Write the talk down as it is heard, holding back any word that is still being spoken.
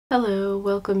Hello,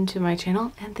 welcome to my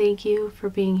channel and thank you for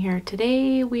being here.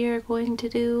 Today we are going to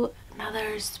do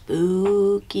another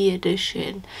spooky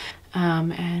edition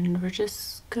and we're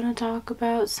just gonna talk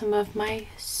about some of my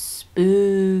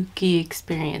spooky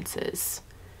experiences.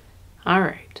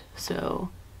 Alright, so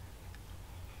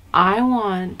I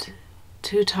want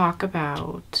to talk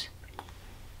about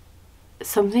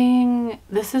something.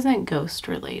 This isn't ghost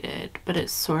related, but it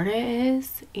sort of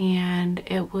is, and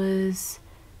it was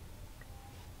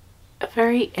a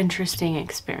very interesting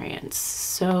experience.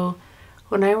 So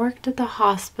when I worked at the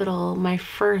hospital, my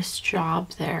first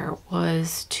job there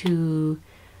was to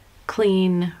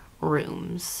clean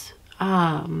rooms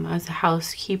as a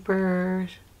housekeeper,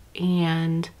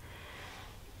 and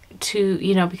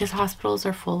because hospitals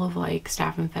are full of like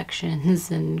staph infections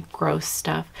and gross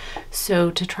stuff, so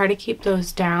to try to keep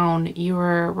those down, you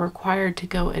were required to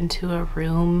go into a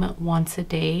room once a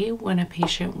day when a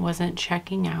patient wasn't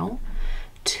checking out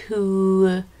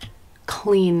to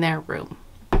clean their room.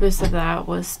 The purpose of that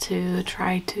was to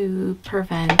try to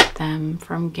prevent them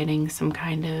from getting some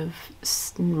kind of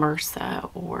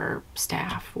MRSA or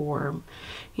staph or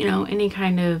any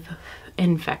kind of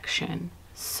infection.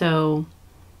 So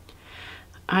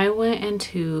I went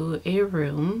into a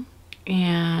room,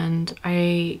 and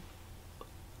we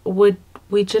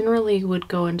generally would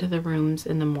go into the rooms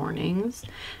in the mornings,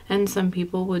 and some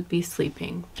people would be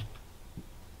sleeping.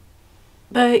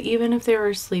 But even if they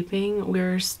were sleeping, we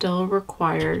were still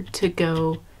required to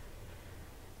go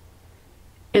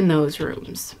in those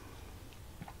rooms.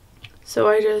 So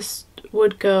I just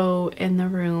would go in the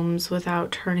rooms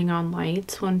without turning on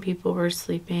lights when people were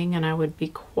sleeping, and I would be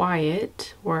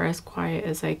quiet, or as quiet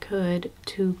as I could,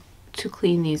 to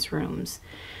clean these rooms.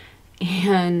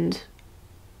 And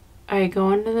I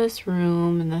go into this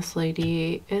room and this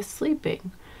lady is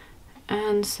sleeping.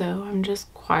 And so I'm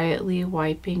just quietly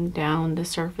wiping down the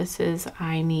surfaces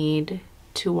I need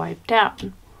to wipe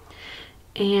down.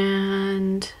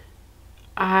 And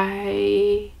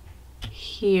I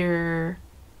hear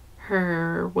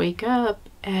her wake up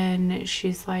and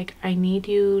she's like, "I need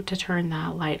you to turn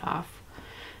that light off."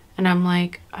 And I'm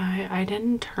like, I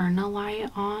didn't turn a light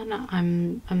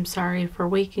on. I'm sorry for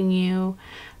waking you.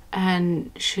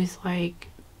 And she's like,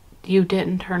 "You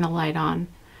didn't turn a light on."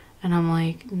 And I'm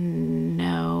like,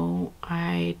 "No,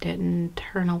 I didn't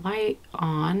turn a light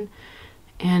on."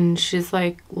 And she's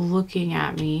like looking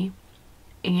at me,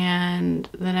 and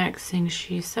the next thing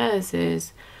she says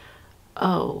is,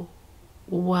 "Oh,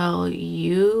 well,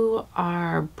 you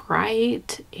are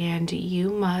bright and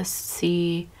you must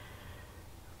see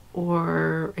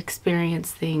or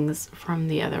experience things from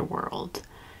the other world.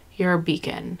 You're a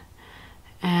beacon."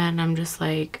 And I'm just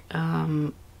like,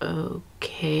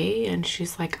 okay. And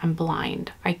she's like, "I'm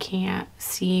blind. I can't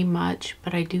see much,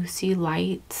 but I do see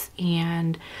lights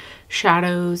and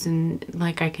shadows, and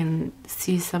like I can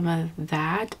see some of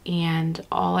that. And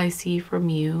all I see from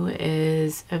you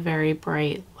is a very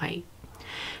bright light.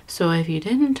 So if you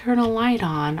didn't turn a light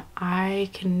on,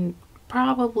 I can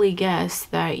probably guess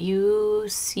that you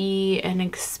see and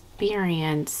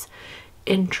experience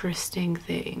interesting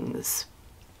things."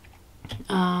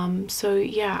 So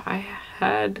yeah, I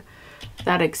had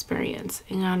that experience,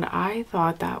 and I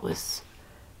thought that was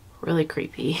really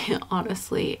creepy,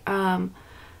 honestly.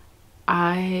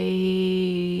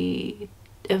 I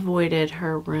avoided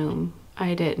her room.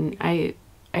 I didn't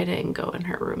go in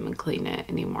her room and clean it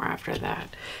anymore after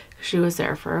that. She was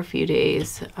there for a few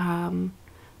days.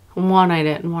 One, I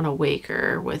didn't want to wake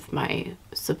her with my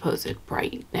supposed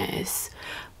brightness,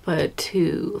 but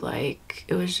two, like,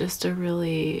 it was just a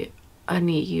really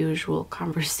unusual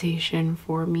conversation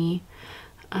for me.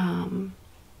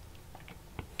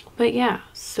 But yeah,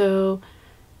 so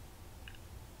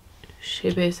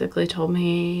she basically told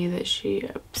me that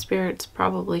spirits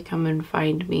probably come and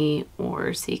find me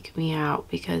or seek me out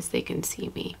because they can see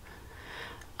me.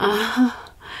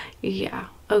 Yeah,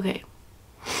 okay.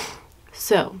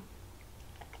 So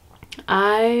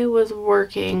I was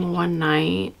working one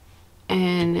night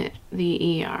in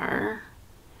the ER,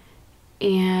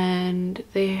 and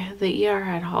the ER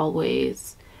had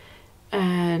hallways,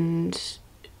 and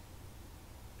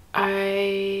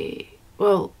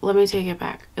well, let me take it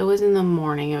back. It was in the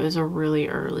morning. It was really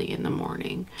early in the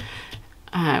morning.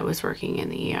 I was working in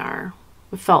the ER.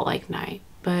 It felt like night,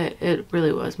 but it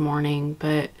really was morning.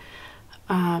 But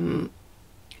those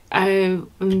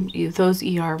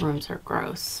ER rooms are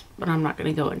gross, but I'm not going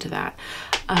to go into that.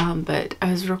 But I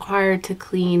was required to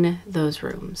clean those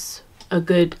rooms. A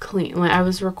good clean. Like, I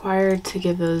was required to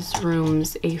give those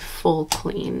rooms a full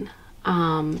clean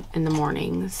in the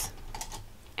mornings.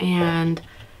 And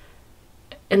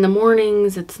in the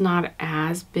mornings it's not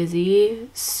as busy,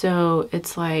 so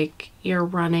it's like you're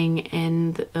running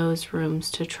in those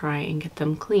rooms to try and get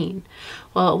them clean.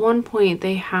 Well, at one point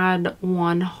they had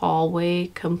one hallway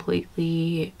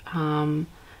completely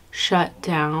shut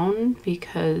down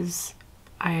because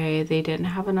they didn't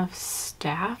have enough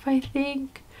staff, I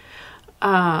think.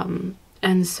 And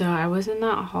so I was in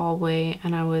that hallway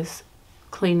and I was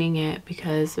cleaning it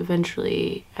because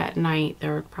eventually at night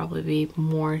there would probably be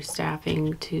more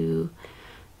staffing to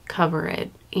cover it.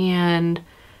 And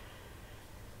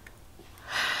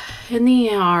in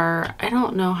the ER, I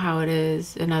don't know how it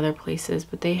is in other places,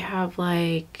 but they have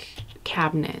like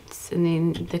cabinets, and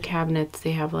in the cabinets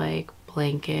they have like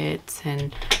blankets,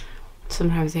 and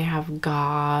sometimes they have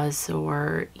gauze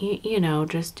or you know,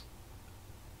 just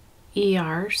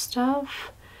ER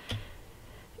stuff.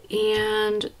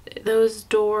 And those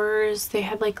doors, they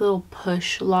had like little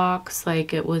push locks,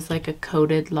 like it was like a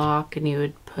coded lock and you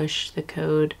would push the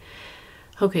code.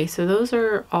 Okay, so those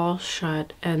are all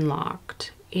shut and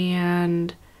locked.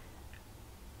 And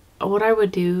what I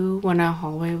would do when a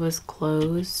hallway was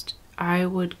closed, I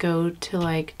would go to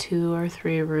like 2 or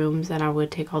 3 rooms and I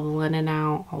would take all the linen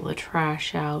out, all the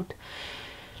trash out.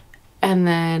 And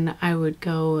then I would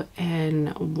go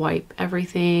and wipe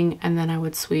everything, and then I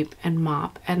would sweep and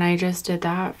mop. And I just did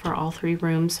that for all 3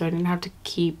 rooms, so I didn't have to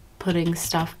keep putting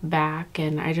stuff back,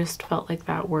 and I just felt like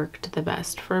that worked the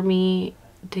best for me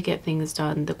to get things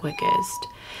done the quickest.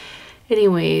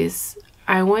 Anyways,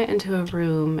 I went into a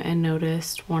room and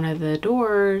noticed one of the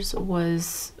doors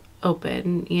was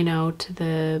open, you know, to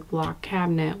the block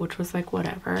cabinet, which was like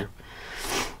whatever.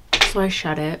 So I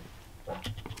shut it.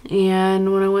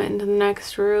 And when I went into the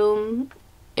next room,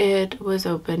 it was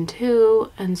open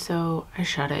too, and so I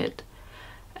shut it.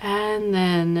 And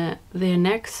then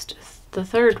the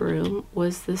third room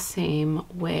was the same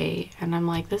way, and I'm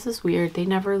like, this is weird. They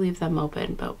never leave them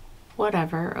open, but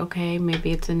whatever. Okay,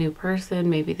 maybe it's a new person,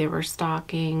 maybe they were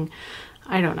stalking,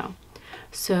 I don't know.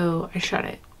 So I shut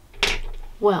it.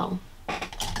 Well,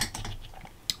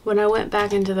 when I went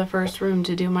back into the first room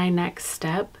to do my next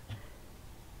step,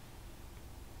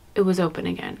 it was open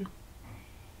again.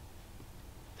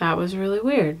 That was really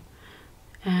weird.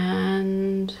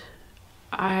 And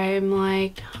I'm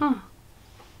like, huh,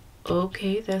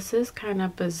 okay, this is kind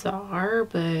of bizarre,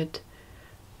 but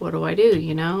what do I do,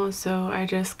 you know? So I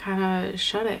just kind of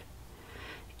shut it.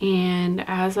 And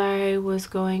as I was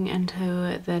going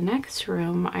into the next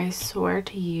room, I swear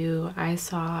to you, I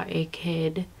saw a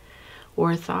kid,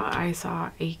 or thought I saw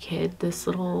a kid, this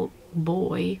little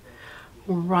boy,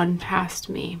 run past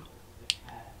me.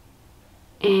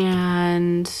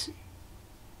 And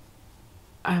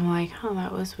I'm like, huh,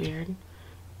 that was weird.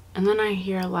 And then I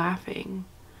hear laughing,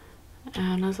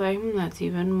 and I was like, that's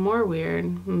even more weird.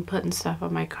 I'm putting stuff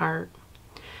on my cart.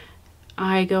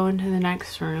 I go into the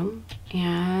next room,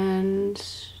 and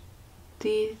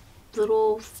the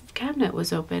little cabinet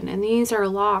was open, and these are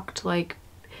locked, like,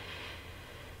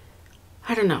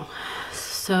 I don't know.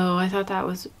 So I thought that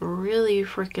was really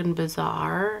freaking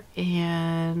bizarre,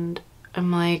 and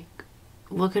I'm like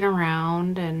looking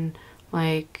around and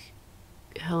like,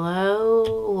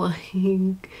 hello,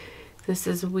 like, this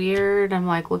is weird. I'm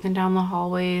like looking down the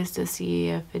hallways to see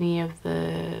if any of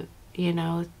the, you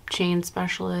know, chain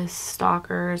specialists,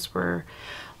 stalkers were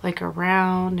like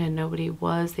around, and nobody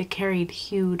was. They carried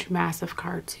huge, massive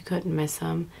carts. You couldn't miss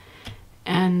them.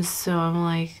 And so I'm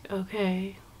like,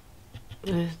 okay,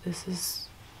 this is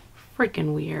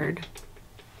freaking weird.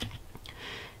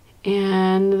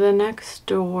 And the next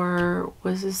door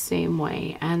was the same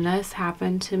way, and this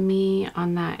happened to me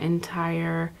on that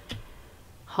entire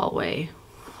hallway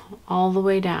all the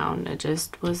way down. It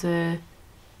just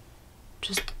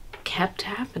kept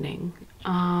happening.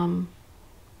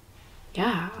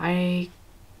 Yeah, I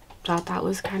thought that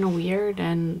was kind of weird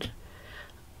and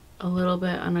a little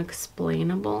bit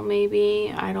unexplainable,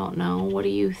 maybe. I don't know. What do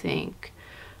you think?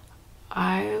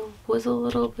 I was a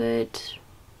little bit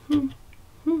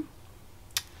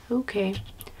okay.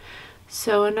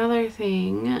 So another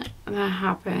thing that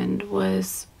happened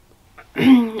was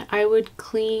I would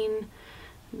clean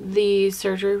the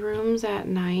surgery rooms at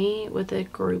night with a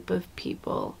group of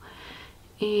people,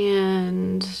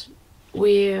 and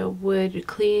we would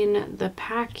clean the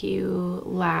PACU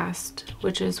last,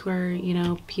 which is where, you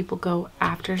know, people go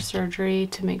after surgery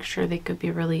to make sure they could be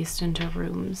released into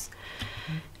rooms.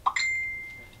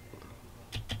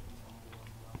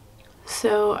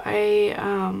 So I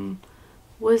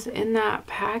was in that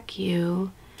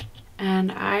PACU,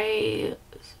 and I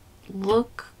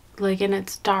look like, and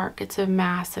it's dark, it's a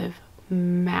massive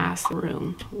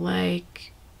room,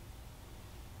 like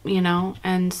you know,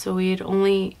 and so we'd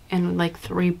only in like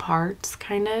 3 parts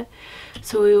kind of.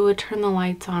 So we would turn the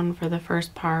lights on for the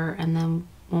first part, and then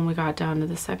when we got down to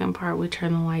the second part, we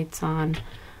turn the lights on,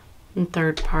 and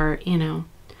third part, you know.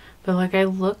 But like I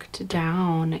looked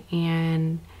down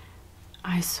and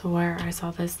I swear I saw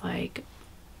this like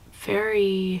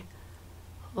very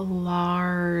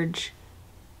large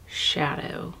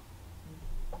shadow.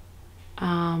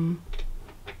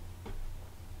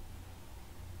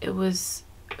 It was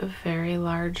a very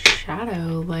large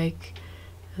shadow, like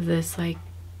this like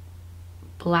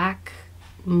black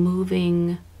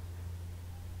moving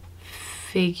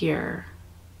figure,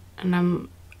 and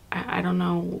I don't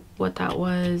know what that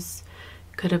was.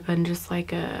 Could have been just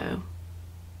like a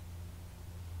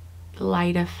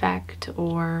light effect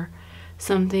or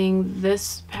something.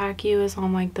 This PACU is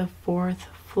on like the 4th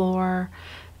floor.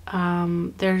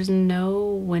 There's no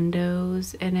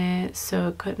windows in it, so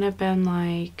it couldn't have been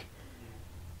like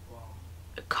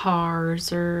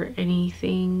cars or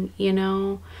anything, you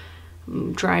know,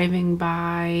 driving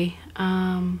by.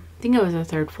 I think it was the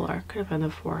 3rd floor. Could have been the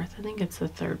 4th. I think it's the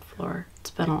 3rd floor.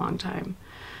 It's been a long time.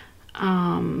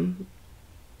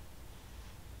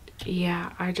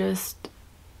 Yeah, I just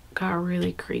got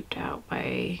really creeped out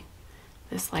by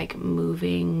this like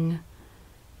moving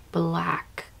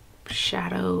black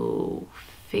shadow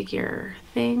figure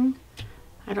thing.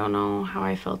 I don't know how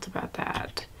I felt about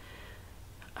that.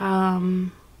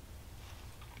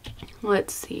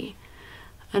 Let's see.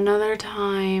 Another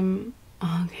time,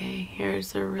 okay,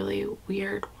 here's a really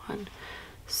weird one.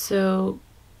 So,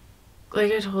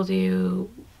 like I told you,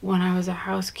 when I was a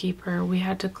housekeeper, we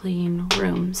had to clean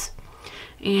rooms.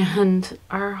 And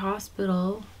our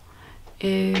hospital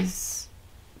is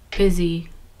busy.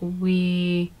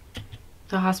 The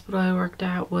hospital I worked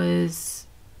at was,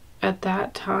 at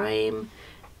that time,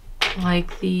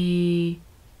 like the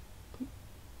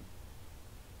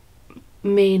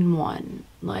main one.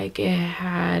 Like it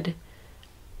had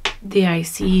the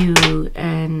ICU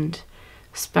and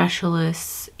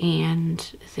specialists and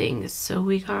things. So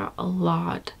we got a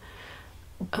lot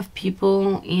of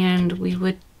people, and we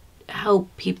would help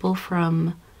people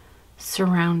from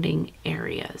surrounding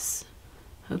areas.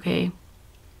 Okay,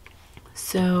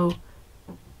 so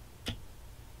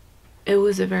it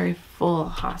was a very full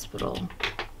hospital,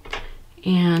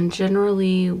 and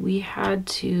generally we had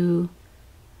to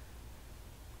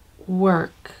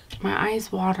work. My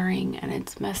eye's watering and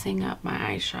it's messing up my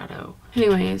eyeshadow.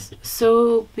 Anyways,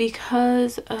 so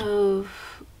because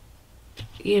of,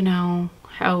 you know,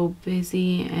 how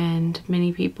busy and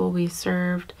many people we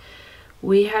served,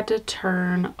 we had to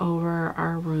turn over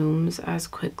our rooms as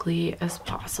quickly as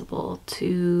possible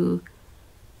to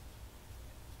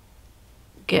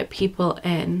get people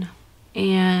in.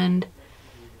 And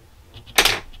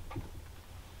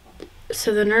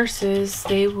so the nurses,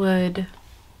 they would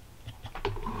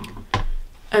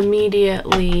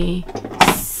immediately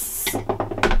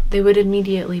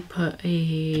put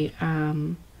a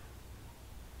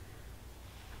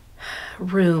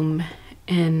room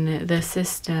in the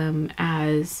system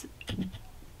as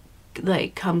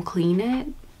like, come clean it,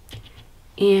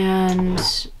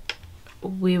 and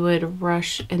we would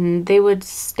rush, and they would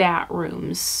stat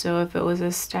rooms. So if it was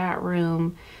a stat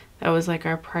room, that was like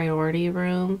our priority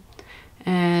room,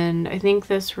 and I think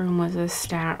this room was a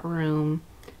stat room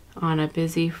on a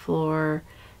busy floor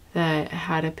that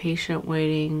had a patient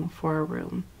waiting for a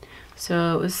room.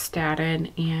 So it was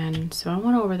statted, and so I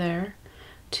went over there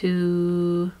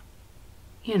to,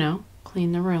 you know,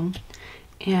 clean the room.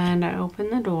 And I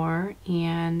opened the door,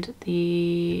 and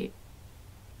we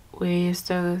used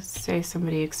to say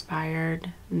somebody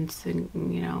expired, and so, you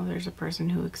know, there's a person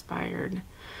who expired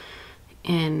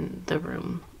in the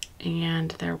room,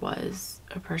 and there was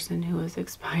a person who was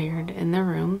expired in the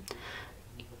room.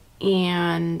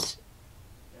 And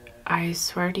I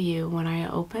swear to you, when I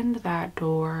opened that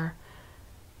door,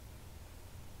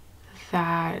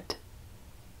 that,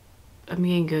 I'm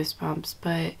getting goosebumps,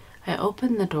 but I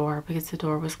opened the door because the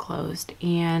door was closed,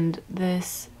 and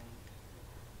this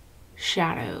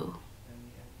shadow,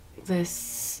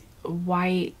 this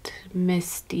white,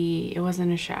 misty, it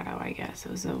wasn't a shadow, I guess,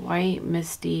 it was a white,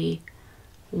 misty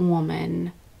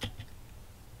woman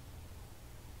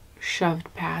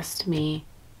shoved past me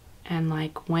and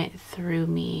like went through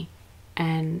me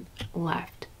and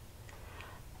left.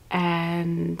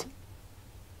 And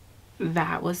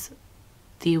that was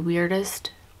the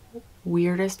weirdest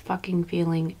fucking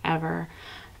feeling ever.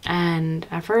 And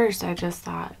at first I just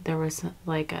thought there was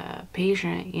like a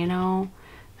patient, you know,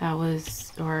 that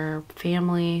was, or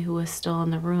family who was still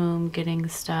in the room getting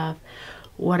stuff,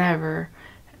 whatever.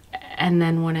 And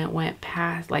then when it went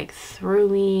past, like through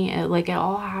me, it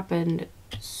all happened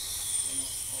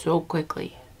so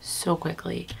quickly, so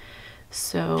quickly.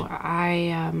 So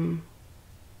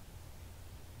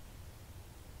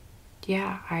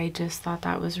yeah, I just thought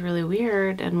that was really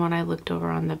weird. And when I looked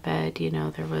over on the bed, you know,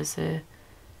 there was a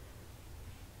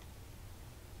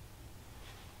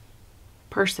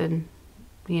person,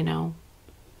 you know,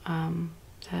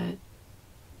 that,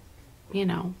 you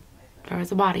know, there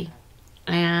was a body.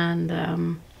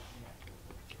 And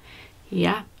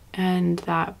yeah, and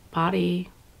that body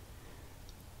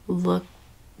looked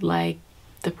like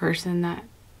the person that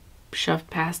shoved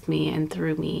past me and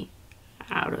threw me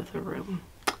out of the room.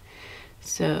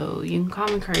 So you can call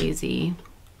me crazy,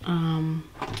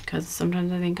 because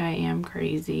sometimes I think I am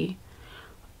crazy.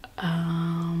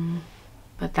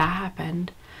 But that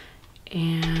happened,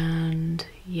 and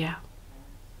yeah,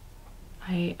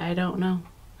 I don't know.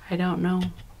 I don't know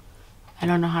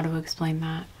how to explain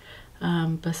that.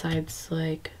 Besides,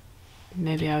 like,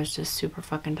 maybe I was just super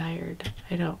fucking tired.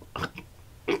 I don't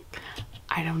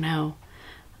know.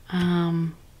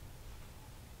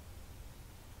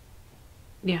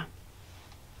 Yeah.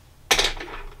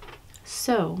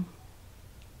 So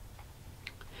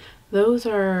those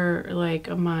are like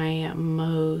my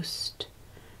most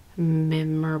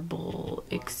memorable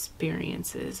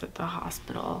experiences at the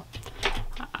hospital.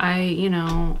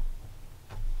 I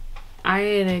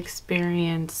had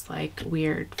experienced like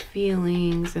weird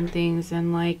feelings and things,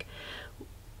 and like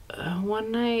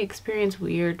when I experience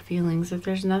weird feelings, if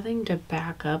there's nothing to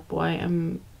back up why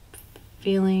I'm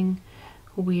feeling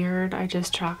weird, I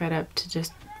just chalk it up to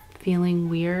just feeling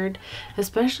weird,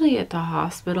 especially at the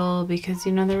hospital, because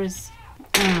you know there was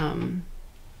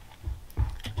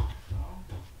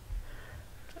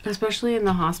especially in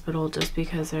the hospital, just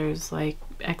because there's like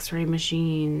x-ray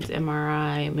machines,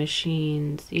 MRI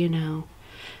machines, you know,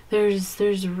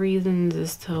 there's reasons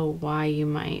as to why you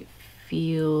might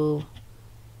feel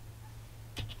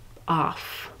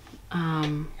off.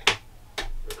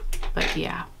 But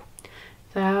yeah,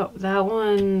 that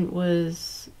one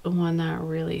was the one that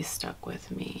really stuck with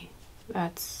me.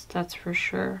 That's for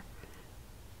sure.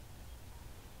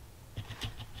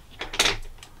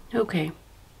 Okay,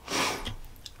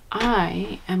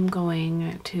 I am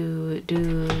going to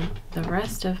do the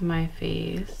rest of my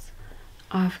face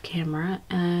off camera,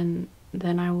 and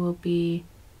then I will be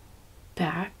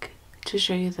back to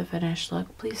show you the finished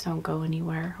look. Please don't go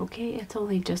anywhere, okay? It's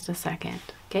only just a second,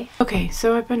 okay? Okay,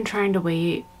 so I've been trying to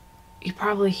wait. You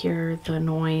probably hear the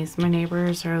noise. My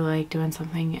neighbors are like doing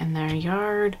something in their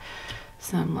yard,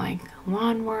 some like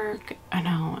lawn work. I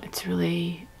know it's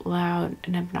really loud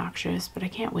and obnoxious, but I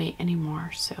can't wait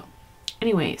anymore. So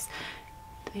anyways,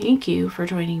 thank you for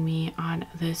joining me on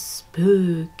this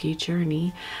spooky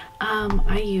journey.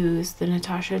 I used the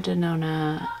Natasha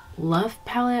Denona Love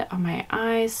palette on my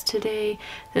eyes today.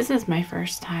 This is my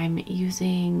first time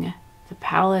using the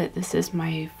palette. This is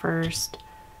my first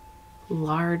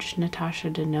large Natasha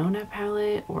Denona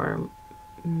palette, or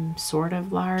sort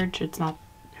of large. It's not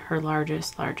her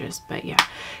largest, but yeah,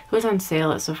 it was on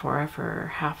sale at Sephora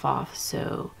for half off,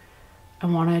 so I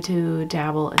wanted to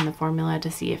dabble in the formula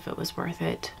to see if it was worth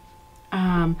it.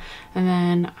 And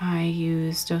then I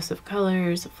used Dose of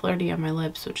Colors Flirty on my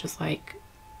lips, which is like,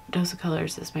 Dose of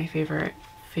Colors is my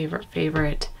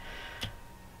favorite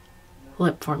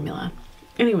lip formula.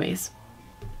 Anyways,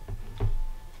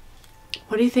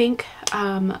 what do you think?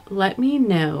 Let me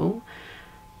know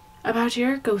about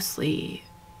your ghostly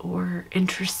or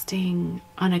interesting,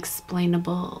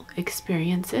 unexplainable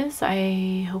experiences.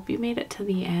 I hope you made it to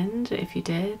the end. If you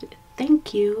did,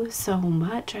 thank you so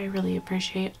much. I really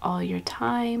appreciate all your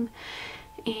time.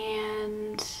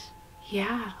 And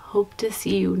yeah, hope to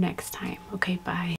see you next time. Okay, bye.